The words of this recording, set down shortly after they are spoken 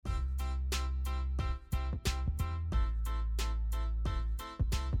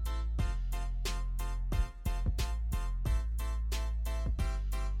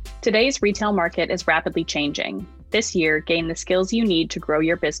Today's retail market is rapidly changing. This year, gain the skills you need to grow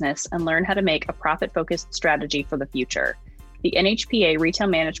your business and learn how to make a profit-focused strategy for the future. The NHPA Retail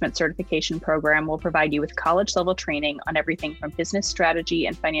Management Certification Program will provide you with college-level training on everything from business strategy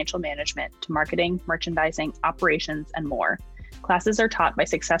and financial management to marketing, merchandising, operations, and more. Classes are taught by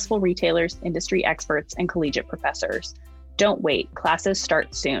successful retailers, industry experts, and collegiate professors. Don't wait, classes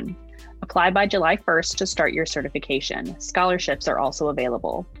start soon. Apply by July 1st to start your certification. Scholarships are also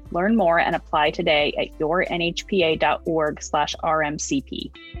available. Learn more and apply today at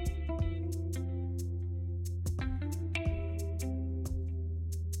yournhpa.org/RMCP.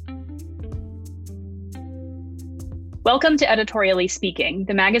 Welcome to Editorially Speaking,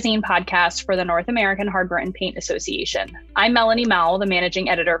 the magazine podcast for the North American Hardware and Paint Association. I'm Melanie Mowell, the managing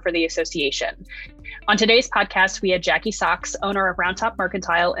editor for the association. On today's podcast, we had Jackie Sachs, owner of Round Top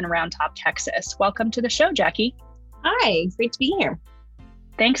Mercantile in Round Top, Texas. Welcome to the show, Jackie. Hi, great to be here.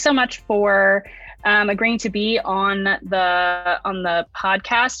 Thanks so much for agreeing to be on the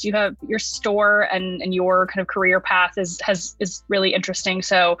podcast. You have your store and your kind of career path is really interesting.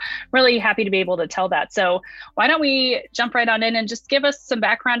 So really happy to be able to tell that. So why don't we jump right on in and just give us some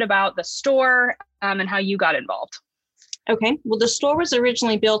background about the store and how you got involved. Okay. Well, the store was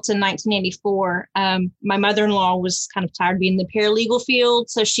originally built in 1984. My mother-in-law was kind of tired of being in the paralegal field.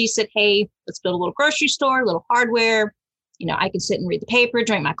 So she said, hey, let's build a little grocery store, a little hardware. You know, I could sit and read the paper,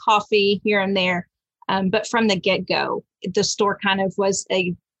 drink my coffee here and there. But from the get-go, the store kind of was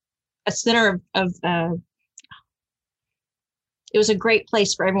a center of it was a great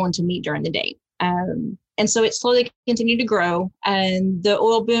place for everyone to meet during the day. And so it slowly continued to grow. And the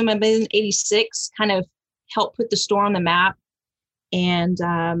oil boom of 86 kind of helped put the store on the map, and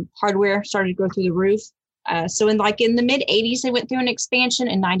hardware started to go through the roof. So in the mid 80s, they went through an expansion.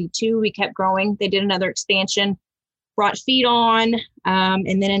 In 92, we kept growing. They did another expansion, brought feet on.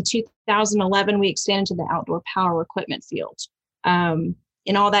 And then in 2011, we expanded to the outdoor power equipment field.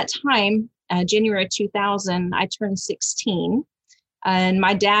 In all that time, January 2000, I turned 16. And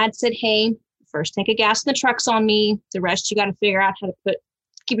my dad said, hey, first tank of gas in the truck's on me. The rest, you got to figure out how to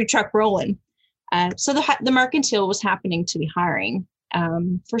keep your truck rolling. So the mercantile was happening to be hiring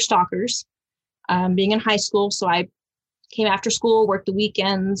for stockers, being in high school. So I came after school, worked the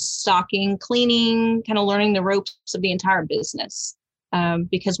weekends, stocking, cleaning, kind of learning the ropes of the entire business,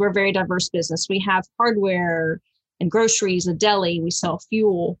 because we're a very diverse business. We have hardware and groceries, a deli, we sell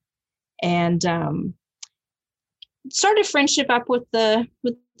fuel, and started friendship up with the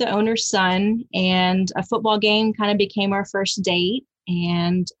owner's son, and a football game kind of became our first date.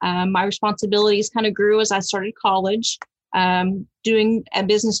 And my responsibilities kind of grew as I started college. Doing a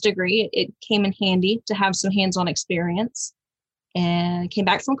business degree, it came in handy to have some hands-on experience. And came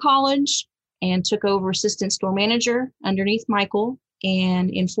back from college and took over assistant store manager underneath Michael.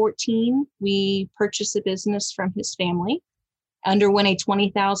 And in 2014, we purchased the business from his family, underwent a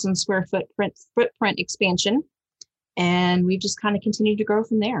 20,000 square foot footprint expansion. And we've just kind of continued to grow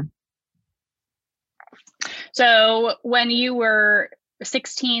from there. So when you were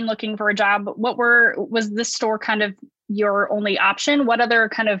 16 looking for a job, was this store kind of your only option? What other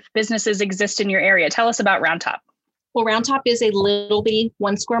kind of businesses exist in your area? Tell us about Round Top. Well, Round Top is a little bitty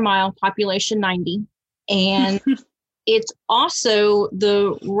 1 square mile, population 90. And it's also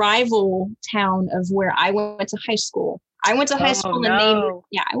the rival town of where I went to high school. I went to high school I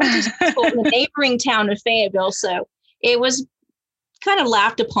went to school in the neighboring town of Fayetteville. So it was kind of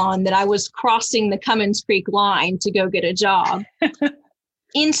laughed upon that I was crossing the Cummins Creek line to go get a job.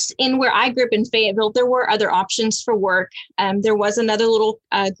 In where I grew up in Fayetteville, there were other options for work. There was another little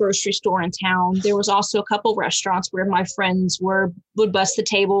grocery store in town. There was also a couple restaurants where my friends would bust the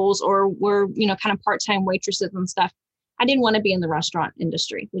tables or were, kind of part-time waitresses and stuff. I didn't want to be in the restaurant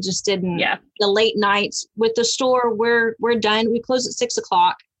industry. We just didn't. Yeah. The late nights with the store, we're done. We close at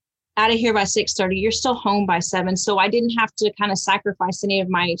 6:00. Out of here by 6:30. You're still home by 7. So I didn't have to kind of sacrifice any of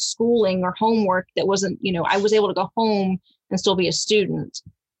my schooling or homework that wasn't, I was able to go home and still be a student.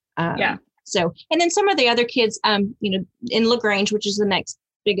 So, and then some of the other kids, in LaGrange, which is the next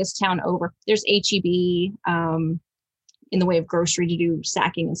biggest town over, there's HEB in the way of grocery to do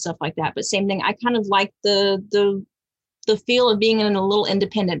sacking and stuff like that. But same thing. I kind of like the feel of being in a little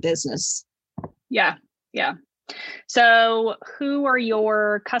independent business. Yeah. Yeah. So who are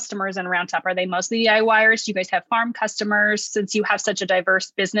your customers in Round Top? Are they mostly DIYers? Do you guys have farm customers? Since you have such a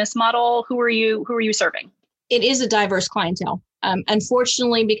diverse business model, who are you serving? It is a diverse clientele.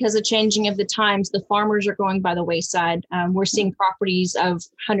 Unfortunately, because of changing of the times, the farmers are going by the wayside. We're seeing properties of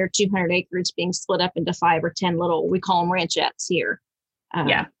 100, 200 acres being split up into 5 or 10 little, we call them ranchettes here.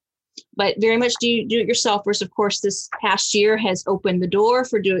 But very much do-it-yourselfers. Of course, this past year has opened the door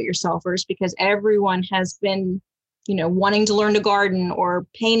for do-it-yourselfers because everyone has been, wanting to learn to garden or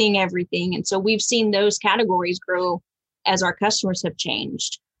painting everything. And so we've seen those categories grow as our customers have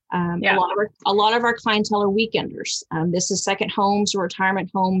changed. A lot of our clientele are weekenders. This is second homes or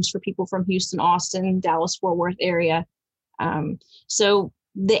retirement homes for people from Houston, Austin, Dallas, Fort Worth area. So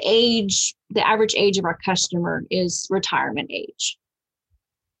the average age of our customer is retirement age.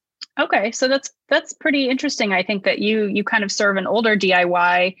 Okay, so that's pretty interesting. I think that you kind of serve an older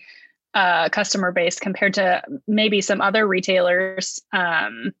DIY customer base compared to maybe some other retailers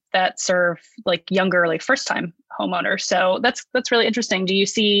that serve like younger, like first time homeowners. So that's really interesting. Do you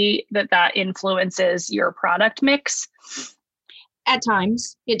see that influences your product mix? At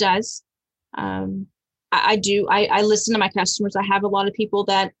times it does. I do. I listen to my customers. I have a lot of people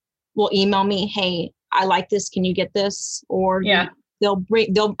that will email me, "Hey, I like this. Can you get this?" Or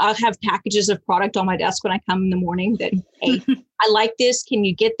I'll have packages of product on my desk when I come in the morning that, "Hey, I like this. Can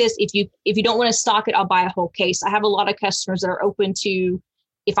you get this? If you don't want to stock it, I'll buy a whole case." I have a lot of customers that are open to,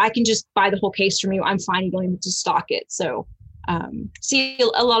 if I can just buy the whole case from you, I'm fine. You don't even to stock it. So see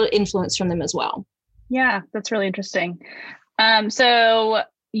a lot of influence from them as well. Yeah, that's really interesting. So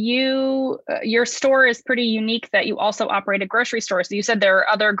your store is pretty unique that you also operate a grocery store. So you said there are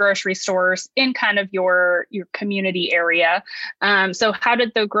other grocery stores in kind of your community area. So how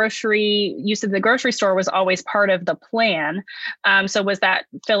did you said the grocery store was always part of the plan. So was that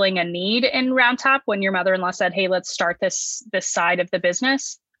filling a need in Round Top when your mother-in-law said, "Hey, let's start this side of the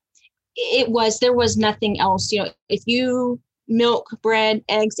business"? There was nothing else. If you milk, bread,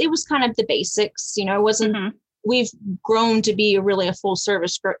 eggs, it was kind of the basics. It wasn't. Mm-hmm. We've grown to be a full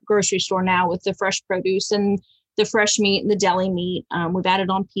service grocery store now with the fresh produce and the fresh meat and the deli meat. We've added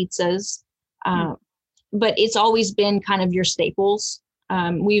on pizzas, but it's always been kind of your staples.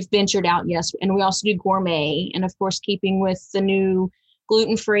 We've ventured out, yes, and we also do gourmet, and of course, keeping with the new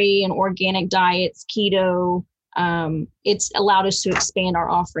gluten-free and organic diets, keto. It's allowed us to expand our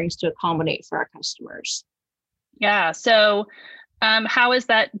offerings to accommodate for our customers. Yeah. So how is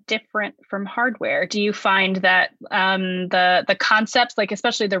that different from hardware? Do you find that the concepts, like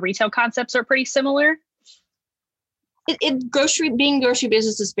especially the retail concepts, are pretty similar? Being grocery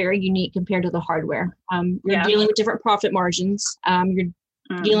business is very unique compared to the hardware. You're dealing with different profit margins. You're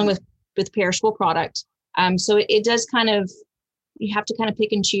dealing with perishable product. So it does you have to kind of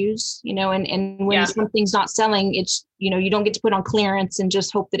pick and choose, and when something's not selling, it's, you don't get to put on clearance and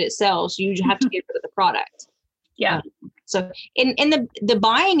just hope that it sells. You have to get rid of the product. Yeah. So the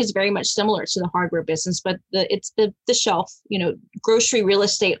buying is very much similar to the hardware business, but it's the shelf, grocery real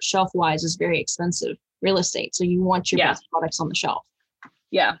estate shelf wise is very expensive real estate. So you want your best products on the shelf.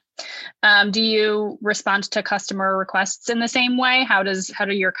 Yeah. Do you respond to customer requests in the same way? How do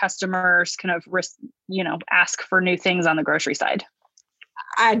your customers kind of, ask for new things on the grocery side?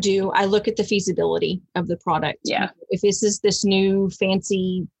 I do. I look at the feasibility of the product. Yeah. If this is this new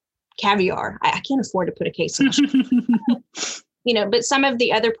fancy caviar, I can't afford to put a case in. But some of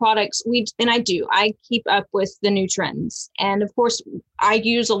the other products I keep up with the new trends. And of course, I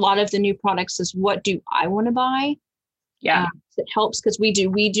use a lot of the new products as what do I want to buy? Yeah. It helps because we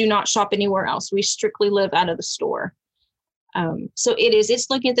do not shop anywhere else. We strictly live out of the store. So it's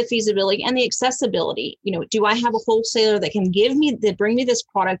looking at the feasibility and the accessibility. Do I have a wholesaler that can bring me this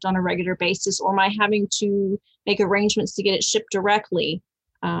product on a regular basis, or am I having to make arrangements to get it shipped directly?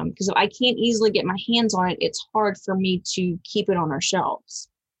 Because if I can't easily get my hands on it, it's hard for me to keep it on our shelves.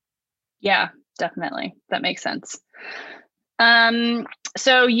 Yeah, definitely. That makes sense.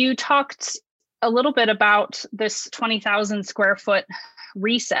 So you talked a little bit about this 20,000 square foot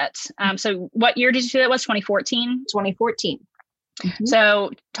reset. So what year did you say that was? 2014? 2014. Mm-hmm.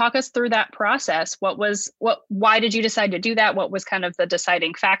 So talk us through that process. Why did you decide to do that? What was kind of the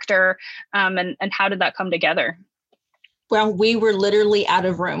deciding factor? And how did that come together? Well, we were literally out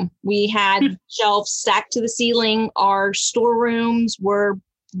of room. We had shelves stacked to the ceiling. Our storerooms were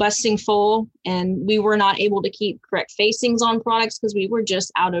busting full, and we were not able to keep correct facings on products because we were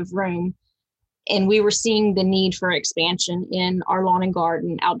just out of room. And we were seeing the need for expansion in our lawn and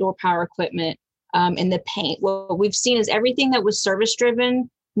garden, outdoor power equipment, and the paint. What we've seen is everything that was service driven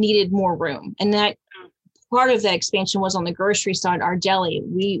needed more room. And that part of the expansion was on the grocery side, our deli.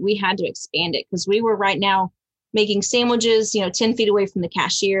 We had to expand it because we were right now making sandwiches, 10 feet away from the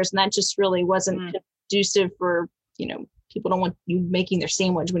cashiers. And that just really wasn't conducive for, people don't want you making their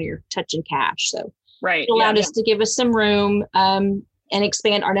sandwich when you're touching cash. So it allowed us to give us some room and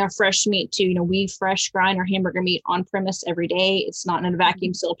expand our now fresh meat too. We fresh grind our hamburger meat on premise every day. It's not in a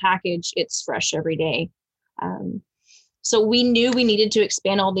vacuum sealed package. It's fresh every day. So we knew we needed to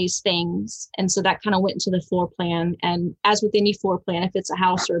expand all these things. And so that kind of went into the floor plan. And as with any floor plan, if it's a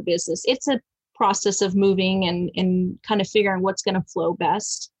house or a business, it's a process of moving and kind of figuring what's going to flow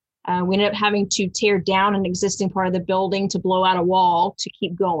best. We ended up having to tear down an existing part of the building to blow out a wall to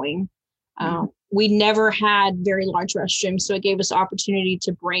keep going. We never had very large restrooms, so it gave us opportunity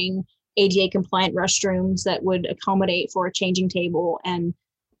to bring ADA compliant restrooms that would accommodate for a changing table and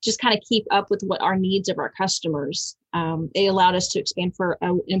just kind of keep up with what our needs of our customers. It allowed us to expand for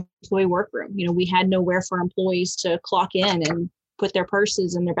an employee workroom. You know, we had nowhere for employees to clock in and put their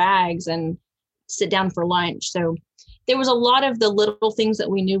purses in their bags and sit down for lunch. So there was a lot of the little things that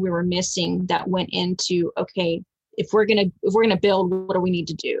we knew we were missing that went into, okay, if we're gonna build, what do we need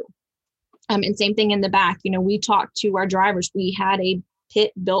to do? And same thing in the back. You know, we talked to our drivers. We had a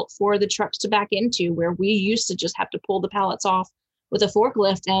pit built for the trucks to back into, where we used to just have to pull the pallets off with a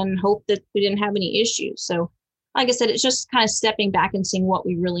forklift and hope that we didn't have any issues. So like I said, it's just kind of stepping back and seeing what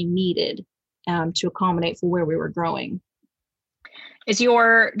we really needed to accommodate for where we were growing. Does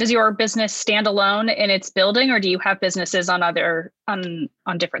your business stand alone in its building, or do you have businesses on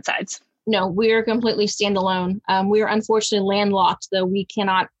different sides? No, we are completely standalone. We are unfortunately landlocked, though we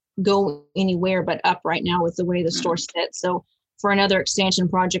cannot go anywhere but up right now with the way the store sits. So for another expansion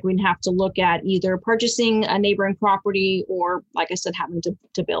project, we'd have to look at either purchasing a neighboring property or, like I said, having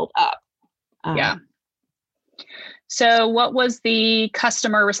to build up. Yeah. So what was the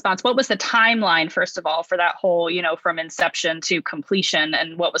customer response? What was the timeline, first of all, for that whole, you know, from inception to completion?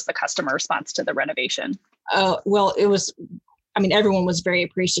 And what was the customer response to the renovation? Well, everyone was very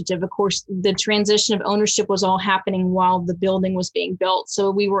appreciative. Of course, the transition of ownership was all happening while the building was being built.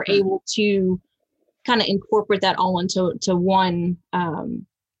 So we were able to kind of incorporate that all into one kind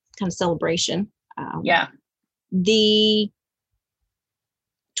of celebration. The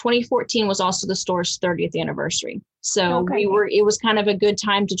 2014 was also the store's 30th anniversary. So it was kind of a good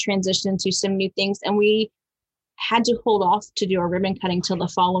time to transition into some new things. And we had to hold off to do our ribbon cutting till the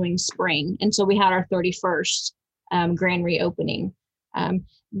following spring. And so we had our 31st grand reopening.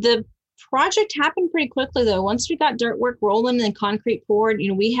 The project happened pretty quickly, though. Once we got dirt work rolling and concrete poured, you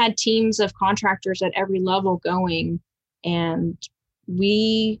know, we had teams of contractors at every level going, and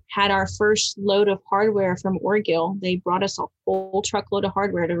we had our first load of hardware from Orgill. They brought us a whole truckload of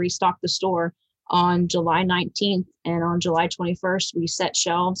hardware to restock the store on July 19th. And on July 21st, we set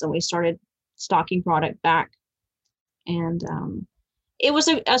shelves and we started stocking product back. And it was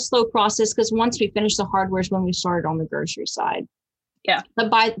a slow process, because once we finished the hardware is when we started on the grocery side. Yeah. But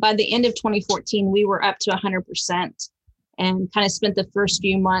by the end of 2014, we were up to 100% and kind of spent the first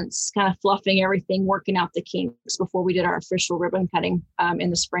few months kind of fluffing everything, working out the kinks before we did our official ribbon cutting in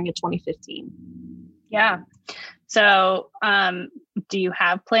the spring of 2015. Yeah. So do you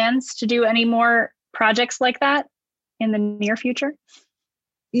have plans to do any more projects like that in the near future?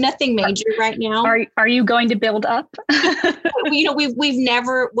 Nothing major right now. Are you going to build up? You know, we've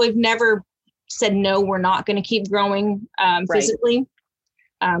never said no, we're not going to keep growing physically.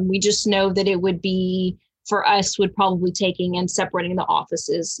 We just know that it would be, for us, would probably taking and separating the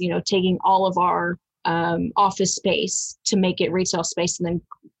offices, you know, taking all of our office space to make it retail space, and then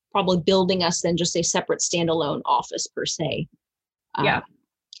probably building us then just a separate standalone office per se.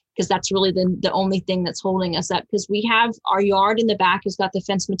 Because that's really the only thing that's holding us up, because we have our yard in the back has got the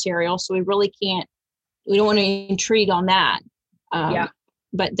fence material, so we really we don't want to intrude on that.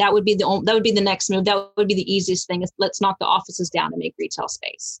 But that would be the next move. That would be the easiest thing, is let's knock the offices down and make retail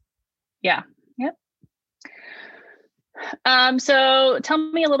space. Yeah. Yep. So tell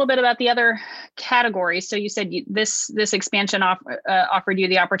me a little bit about the other categories. So you said this expansion offered you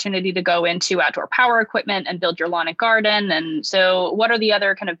the opportunity to go into outdoor power equipment and build your lawn and garden. And so what are the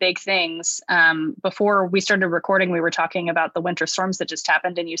other kind of big things? Before we started recording, we were talking about the winter storms that just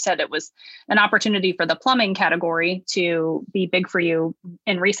happened. And you said it was an opportunity for the plumbing category to be big for you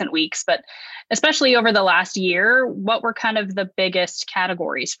in recent weeks, but especially over the last year, what were kind of the biggest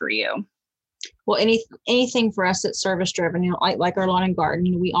categories for you? Well, anything for us that's service driven, you know, like our lawn and garden,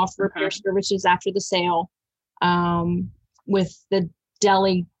 you know, we offer repair services after the sale. With the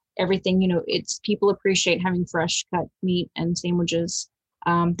deli, everything, you know, it's people appreciate having fresh cut meat and sandwiches.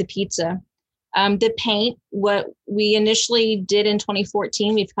 The pizza, the paint, what we initially did in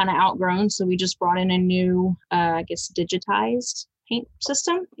 2014, we've kind of outgrown. So we just brought in a new, digitized paint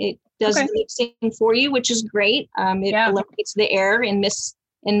system. It does mixing for you, which is great. It eliminates the air and mist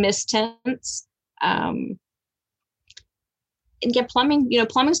tints. And get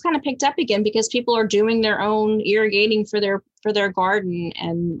plumbing's kind of picked up again, because people are doing their own irrigating for their garden,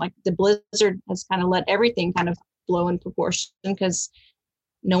 and like the blizzard has kind of let everything kind of blow in proportion, because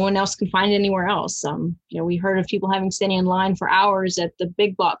no one else can find it anywhere else. We heard of people having standing in line for hours at the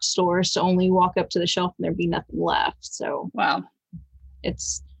big box stores to only walk up to the shelf and there'd be nothing left. So wow,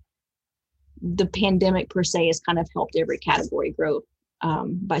 it's the pandemic per se has kind of helped every category grow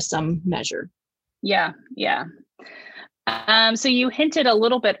by some measure. Yeah. So you hinted a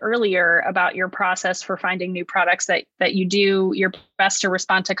little bit earlier about your process for finding new products that you do your best to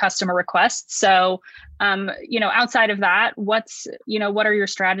respond to customer requests. So, outside of that, what are your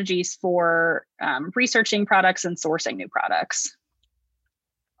strategies for researching products and sourcing new products?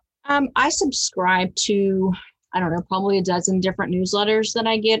 I subscribe to, I don't know, probably a dozen different newsletters that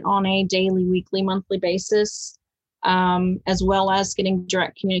I get on a daily, weekly, monthly basis, as well as getting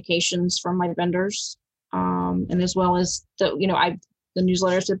direct communications from my vendors. And as well as the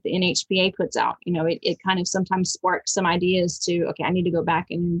newsletters that the NHPA puts out, it kind of sometimes sparks some ideas to, okay, I need to go back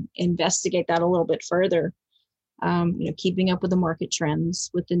and investigate that a little bit further. Keeping up with the market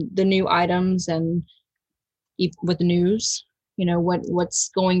trends, with the new items, and with the news, what's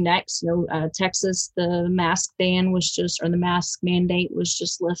going next. Texas, the mask mandate was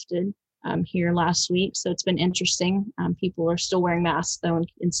just lifted here last week. So it's been interesting. People are still wearing masks though,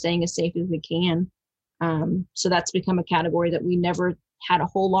 and staying as safe as we can. So that's become a category that we never had a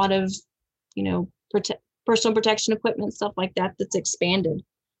whole lot of, personal protection equipment, stuff like that, that's expanded.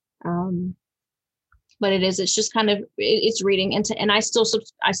 But it's just kind of, it's reading into, and I still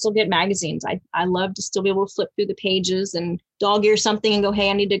get magazines. I love to still be able to flip through the pages and dog ear something and go,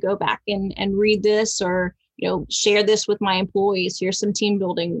 hey, I need to go back and read this, or, share this with my employees. Here's some team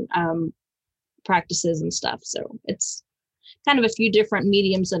building practices and stuff. So it's kind of a few different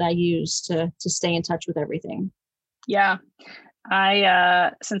mediums that I use to stay in touch with everything. Yeah.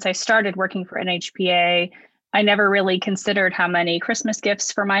 Since I started working for NHPA, I never really considered how many Christmas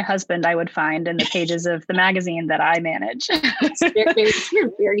gifts for my husband I would find in the pages of the magazine that I manage. Very, very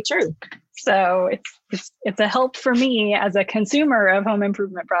true. Very true. So it's a help for me as a consumer of home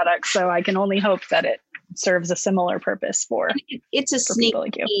improvement products. So I can only hope that it serves a similar purpose for it's a for sneak people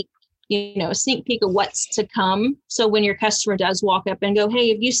like you. peek. A sneak peek of what's to come. So when your customer does walk up and go, hey,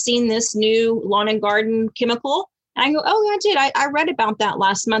 have you seen this new lawn and garden chemical? And I go, oh, yeah, I did. I read about that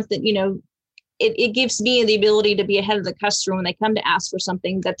last month. That, it gives me the ability to be ahead of the customer when they come to ask for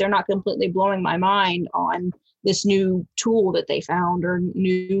something, that they're not completely blowing my mind on this new tool that they found, or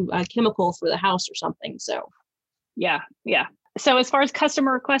new chemical for the house or something. So, yeah. So as far as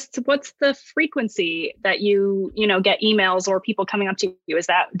customer requests, what's the frequency that you get emails or people coming up to you? Is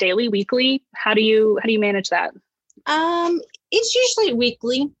that daily, weekly? How do you manage that? It's usually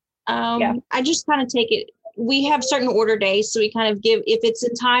weekly. I just kind of take it. We have certain order days, so we kind of give, if it's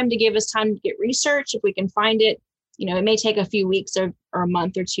in time to give us time to get research, if we can find it, it may take a few weeks or a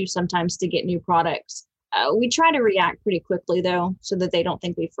month or two sometimes to get new products. We try to react pretty quickly though, so that they don't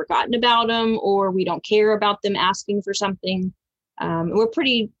think we've forgotten about them or we don't care about them asking for something. We're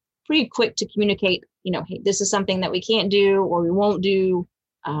pretty quick to communicate, hey, this is something that we can't do or we won't do.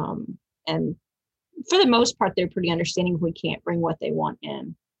 And for the most part, they're pretty understanding if we can't bring what they want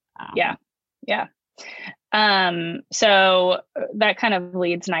in. Yeah. So that kind of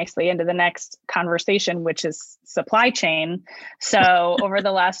leads nicely into the next conversation, which is supply chain. So over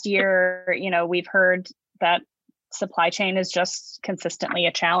the last year, we've heard that supply chain is just consistently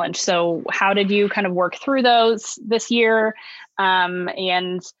a challenge. So how did you kind of work through those this year? What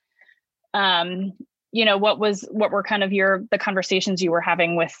were kind of the conversations you were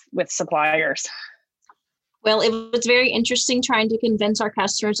having with suppliers? Well, it was very interesting trying to convince our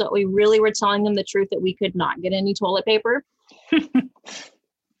customers that we really were telling them the truth, that we could not get any toilet paper.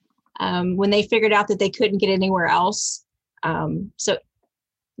 When they figured out that they couldn't get anywhere else. So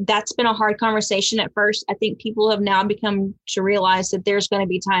that's been a hard conversation at first. I think people have now become to realize that there's going to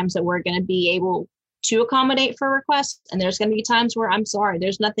be times that we're going to be able to accommodate for requests. And there's going to be times where I'm sorry,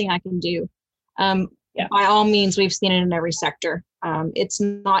 there's nothing I can do. By all means, we've seen it in every sector. It's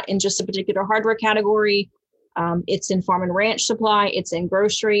not in just a particular hardware category. It's in farm and ranch supply. It's in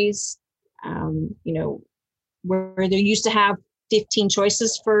groceries. Where they used to have 15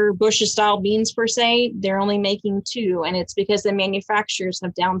 choices for Bush's style beans per se, they're only making 2, and it's because the manufacturers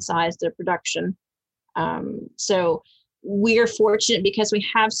have downsized their production. So we're fortunate because we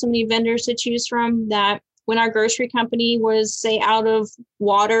have so many vendors to choose from, that when our grocery company was, say, out of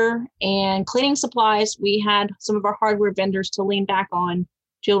water and cleaning supplies, we had some of our hardware vendors to lean back on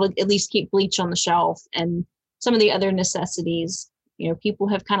to be able to at least keep bleach on the shelf and some of the other necessities. People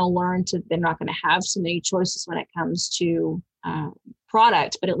have kind of learned they're not going to have so many choices when it comes to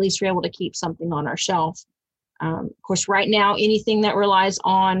product, but at least we're able to keep something on our shelf. Of course, right now, anything that relies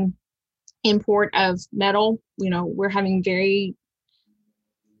on import of metal, we're having very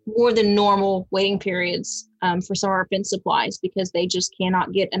more than normal waiting periods for some of our fence supplies because they just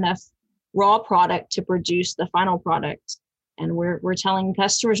cannot get enough raw product to produce the final product. And we're telling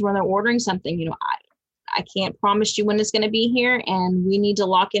customers when they're ordering something, I can't promise you when it's going to be here, and we need to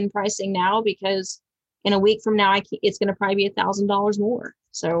lock in pricing now because in a week from now, it's going to probably be $1,000 more.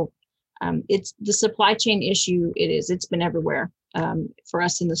 So it's the supply chain issue. It's been everywhere for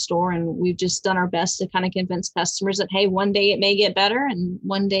us in the store. And we've just done our best to kind of convince customers that, hey, one day it may get better and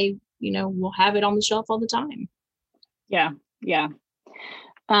one day, we'll have it on the shelf all the time. Yeah. Yeah.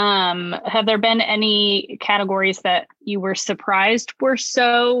 Have there been any categories that you were surprised were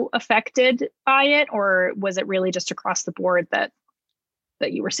so affected by it, or was it really just across the board that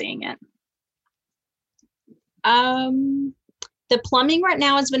you were seeing it? The plumbing right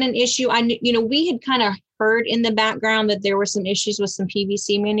now has been an issue. We had kind of heard in the background that there were some issues with some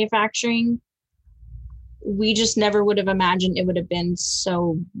PVC manufacturing. We just never would have imagined it would have been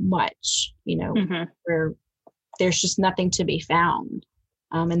so much, where there's just nothing to be found.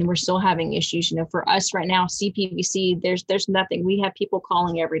 And we're still having issues, for us right now, CPVC, there's nothing. We have people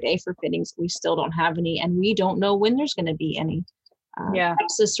calling every day for fittings. We still don't have any, and we don't know when there's going to be any.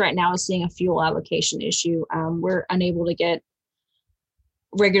 Texas right now is seeing a fuel allocation issue. We're unable to get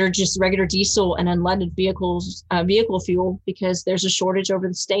regular diesel and unleaded vehicle fuel because there's a shortage over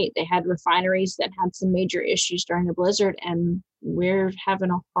the state. They had refineries that had some major issues during the blizzard, and we're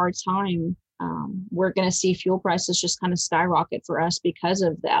having a hard time. We're going to see fuel prices just kind of skyrocket for us because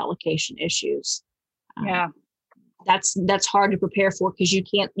of the allocation issues. That's hard to prepare for because you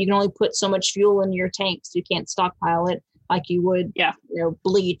can only put so much fuel in your tanks. You can't stockpile it like you would,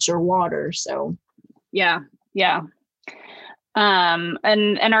 bleach or water. So, yeah.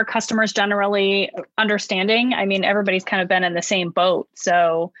 And our customers generally understanding. I mean, everybody's kind of been in the same boat.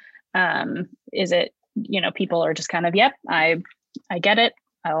 So, is it, people are just kind of, yep, I get it.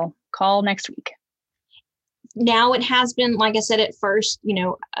 I'll call next week. Now it has been, like I said, at first,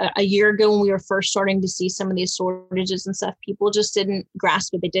 a year ago when we were first starting to see some of these shortages and stuff, people just didn't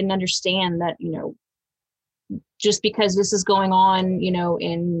grasp it. They didn't understand that, just because this is going on,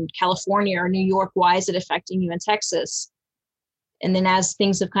 in California or New York, why is it affecting you in Texas? And then as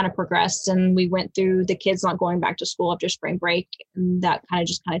things have kind of progressed and we went through the kids not going back to school after spring break, and that kind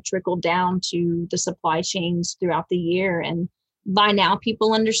of trickled down to the supply chains throughout the year. And by now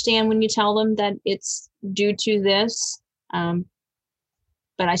people understand when you tell them that it's due to this. But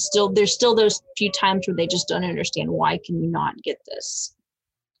there's still those few times where they just don't understand, why can you not get this?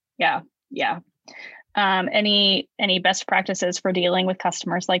 Yeah. Any best practices for dealing with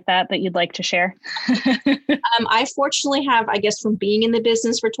customers like that you'd like to share? I fortunately have, I guess, from being in the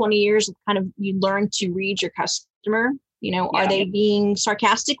business for 20 years, you learn to read your customer. Are they being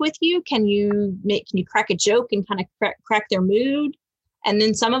sarcastic with you? Can you crack a joke and kind of crack their mood? And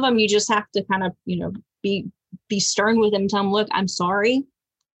then some of them you just have to kind of, be stern with them, tell them, look, I'm sorry.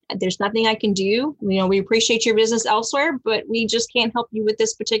 There's nothing I can do. We appreciate your business elsewhere, but we just can't help you with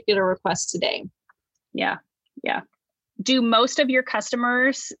this particular request today. Yeah. Do most of your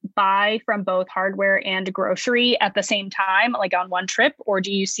customers buy from both hardware and grocery at the same time, like on one trip? Or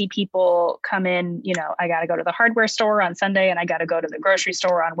do you see people come in, I got to go to the hardware store on Sunday and I got to go to the grocery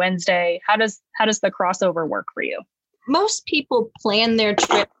store on Wednesday? How does the crossover work for you? Most people plan their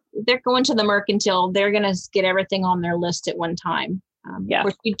trip. They're going to the Mercantile. They're going to get everything on their list at one time. Of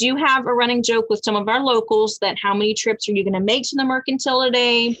course, we do have a running joke with some of our locals that how many trips are you going to make to the Mercantile a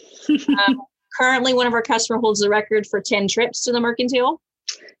day? Currently, one of our customers holds the record for 10 trips to the Mercantile.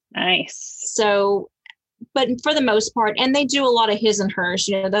 Nice. So, but for the most part, and they do a lot of his and hers,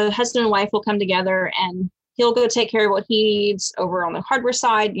 the husband and wife will come together and he'll go take care of what he needs over on the hardware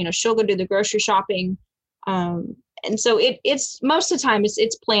side. She'll go do the grocery shopping. And so it's most of the time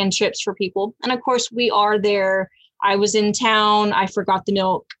it's planned trips for people. And of course we are there. I was in town. I forgot the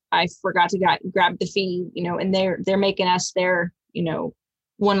milk. I forgot to grab the feed, and they're making us their,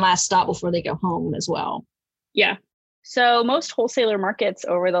 one last stop before they go home as well. Yeah. So most wholesaler markets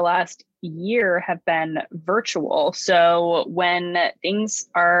over the last year have been virtual. So when things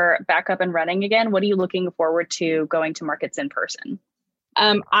are back up and running again, what are you looking forward to going to markets in person?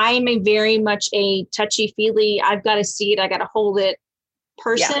 I'm a very much a touchy-feely, I've got to see it, I got to hold it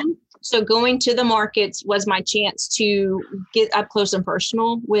person. Yeah. So going to the markets was my chance to get up close and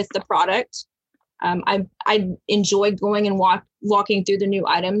personal with the product. I enjoyed going and walking through the new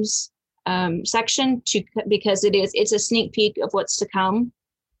items section because it's a sneak peek of what's to come.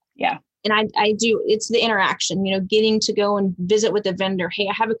 Yeah. And it's the interaction, getting to go and visit with the vendor. Hey,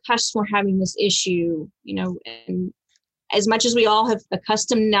 I have a customer having this issue, and as much as we all have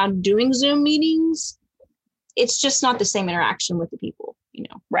accustomed now doing Zoom meetings, it's just not the same interaction with the people.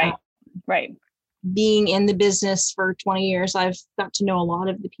 Right. Right. Being in the business for 20 years, I've got to know a lot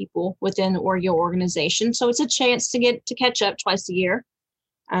of the people within the Orgill organization. So it's a chance to catch up twice a year,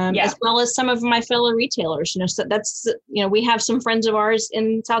 as well as some of my fellow retailers. So that's, we have some friends of ours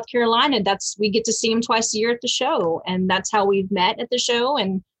in South Carolina. We get to see them twice a year at the show. And that's how we've met at the show.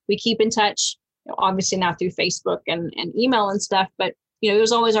 And we keep in touch, obviously now through Facebook and email and stuff. But, it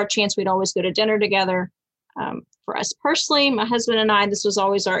was always our chance. We'd always go to dinner together. For us personally, my husband and I, this was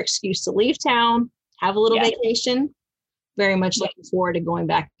always our excuse to leave town, have a little vacation. Very much looking forward to going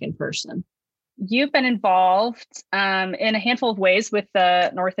back in person. You've been involved in a handful of ways with the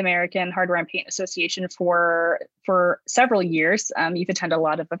North American Hardware and Paint Association for several years. You've attended a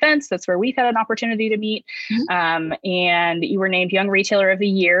lot of events. That's where we've had an opportunity to meet. Mm-hmm. And you were named Young Retailer of the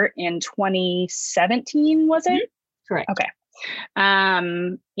Year in 2017, was it? Mm-hmm. Correct. Okay.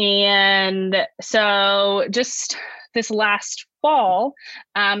 And so just this last fall,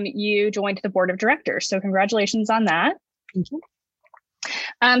 you joined the board of directors. So congratulations on that. Thank you.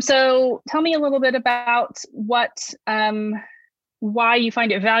 So tell me a little bit about why you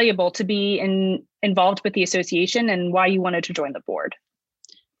find it valuable to be involved with the association and why you wanted to join the board.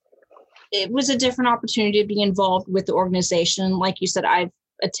 It was a different opportunity to be involved with the organization. Like you said, I've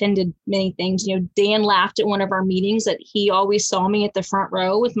attended many things. Dan laughed at one of our meetings that he always saw me at the front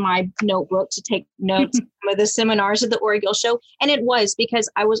row with my notebook to take notes of the seminars at the Orgill show. And it was because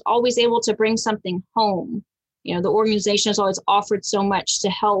I was always able to bring something home. The organization has always offered so much to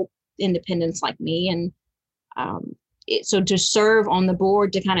help independents like me. And so to serve on the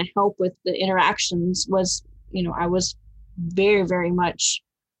board to kind of help with the interactions was, I was very, very much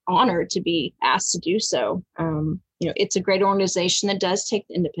honored to be asked to do so. It's a great organization that does take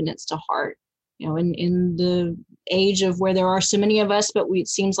the independence to heart. In the age of where there are so many of us, but it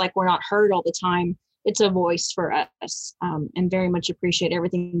seems like we're not heard all the time. It's a voice for us, and very much appreciate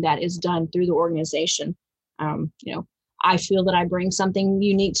everything that is done through the organization. I feel that I bring something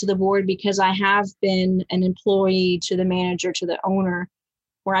unique to the board because I have been an employee to the manager, to the owner,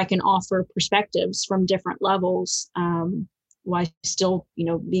 where I can offer perspectives from different levels. While still,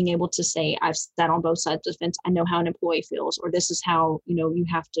 being able to say I've sat on both sides of the fence. I know how an employee feels, or this is how, you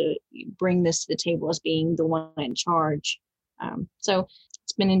have to bring this to the table as being the one in charge. So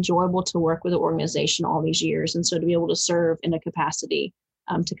it's been enjoyable to work with the organization all these years. And so to be able to serve in a capacity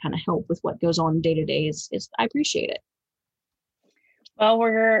to kind of help with what goes on day to day is I appreciate it. Well,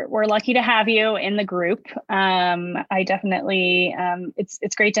 we're lucky to have you in the group. I definitely,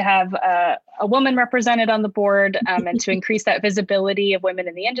 it's great to have a woman represented on the board, and to increase that visibility of women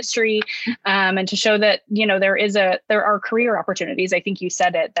in the industry, and to show that, there are career opportunities. I think you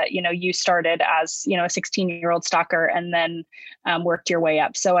said it, that, you started as, a 16-year-old stocker and then worked your way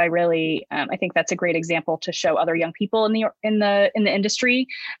up. So I really, I think that's a great example to show other young people in the industry.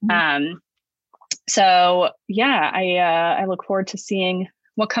 Mm-hmm. So yeah, I look forward to seeing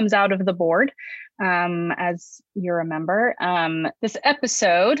what comes out of the board as you're a member. This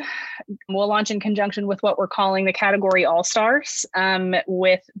episode will launch in conjunction with what we're calling the category All-Stars,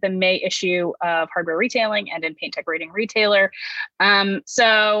 with the May issue of Hardware Retailing and in Paint Decorating Retailer.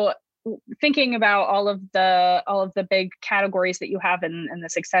 So thinking about all of the big categories that you have and the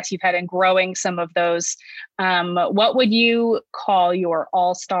success you've had in growing some of those, what would you call your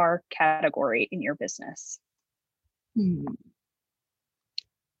all-star category in your business?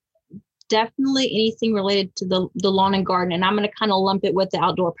 Definitely anything related to the lawn and garden. And I'm going to kind of lump it with the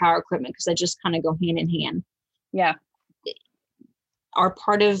outdoor power equipment because they just kind of go hand in hand. Yeah. Our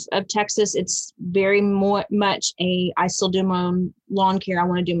part of Texas, it's very much I still do my own lawn care. I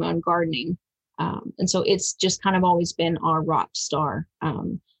want to do my own gardening. And so it's just kind of always been our rock star.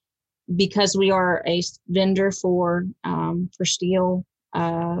 Because we are a vendor for steel,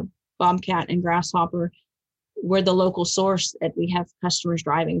 Bobcat and Grasshopper, we're the local source that we have customers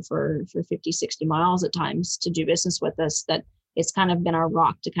driving for 50, 60 miles at times to do business with us, that it's kind of been our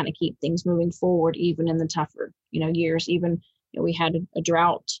rock to kind of keep things moving forward, even in the tougher, years. Even we had a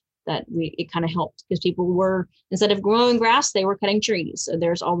drought that it kind of helped because people were, instead of growing grass, they were cutting trees. So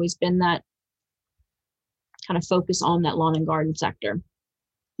there's always been that kind of focus on that lawn and garden sector.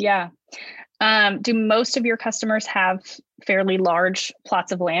 Yeah. Do most of your customers have fairly large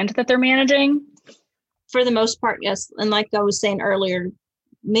plots of land that they're managing? For the most part, yes. And like I was saying earlier,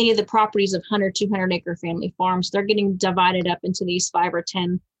 many of the properties of 100, 200 acre family farms, they're getting divided up into these 5 or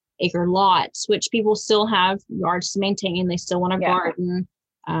 10 acre lots, which people still have yards to maintain. They still want to garden.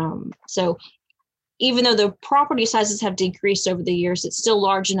 So even though the property sizes have decreased over the years, it's still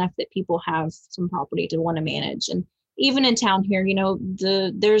large enough that people have some property to want to manage. And even in town here,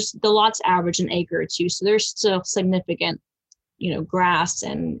 the lots average an acre or two. So there's still significant, grass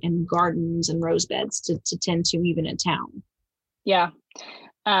and gardens and rose beds to tend to even in town. Yeah.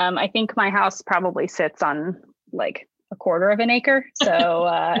 I think my house probably sits on like a quarter of an acre. So,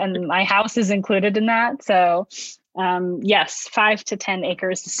 and my house is included in that. So, yes, 5 to 10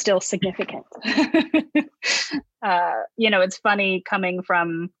 acres is still significant. It's funny coming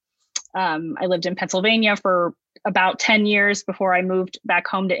from, I lived in Pennsylvania for about 10 years before I moved back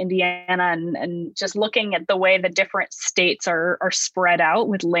home to Indiana, and just looking at the way the different states are spread out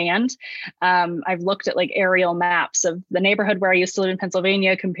with land. I've looked at like aerial maps of the neighborhood where I used to live in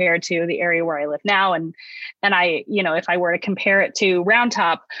Pennsylvania compared to the area where I live now. And I, if I were to compare it to Round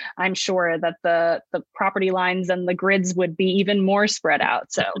Top, I'm sure that the property lines and the grids would be even more spread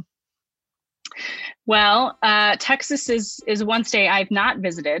out. So well, Texas is one state I've not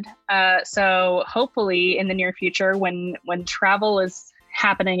visited. So hopefully in the near future, when travel is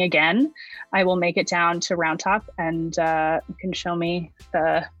happening again, I will make it down to Round Top, and you can show me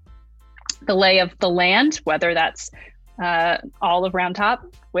the lay of the land, whether that's all of Round Top,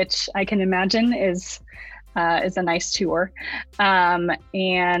 which I can imagine is a nice tour,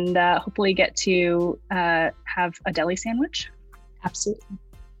 and hopefully get to have a deli sandwich. Absolutely.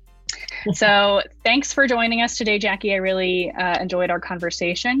 So thanks for joining us today, Jackie. I really enjoyed our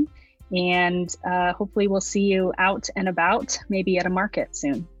conversation, and hopefully we'll see you out and about, maybe at a market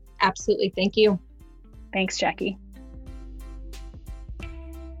soon. Absolutely. Thank you. Thanks, Jackie.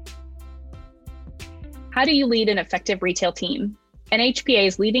 How do you lead an effective retail team?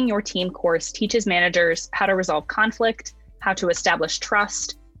 NHPA's Leading Your Team course teaches managers how to resolve conflict, how to establish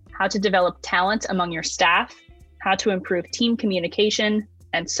trust, how to develop talent among your staff, how to improve team communication,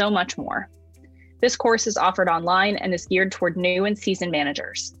 and so much more. This course is offered online and is geared toward new and seasoned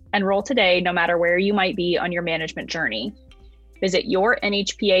managers. Enroll today, no matter where you might be on your management journey. Visit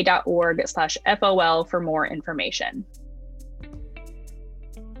yournhpa.org/FOL for more information.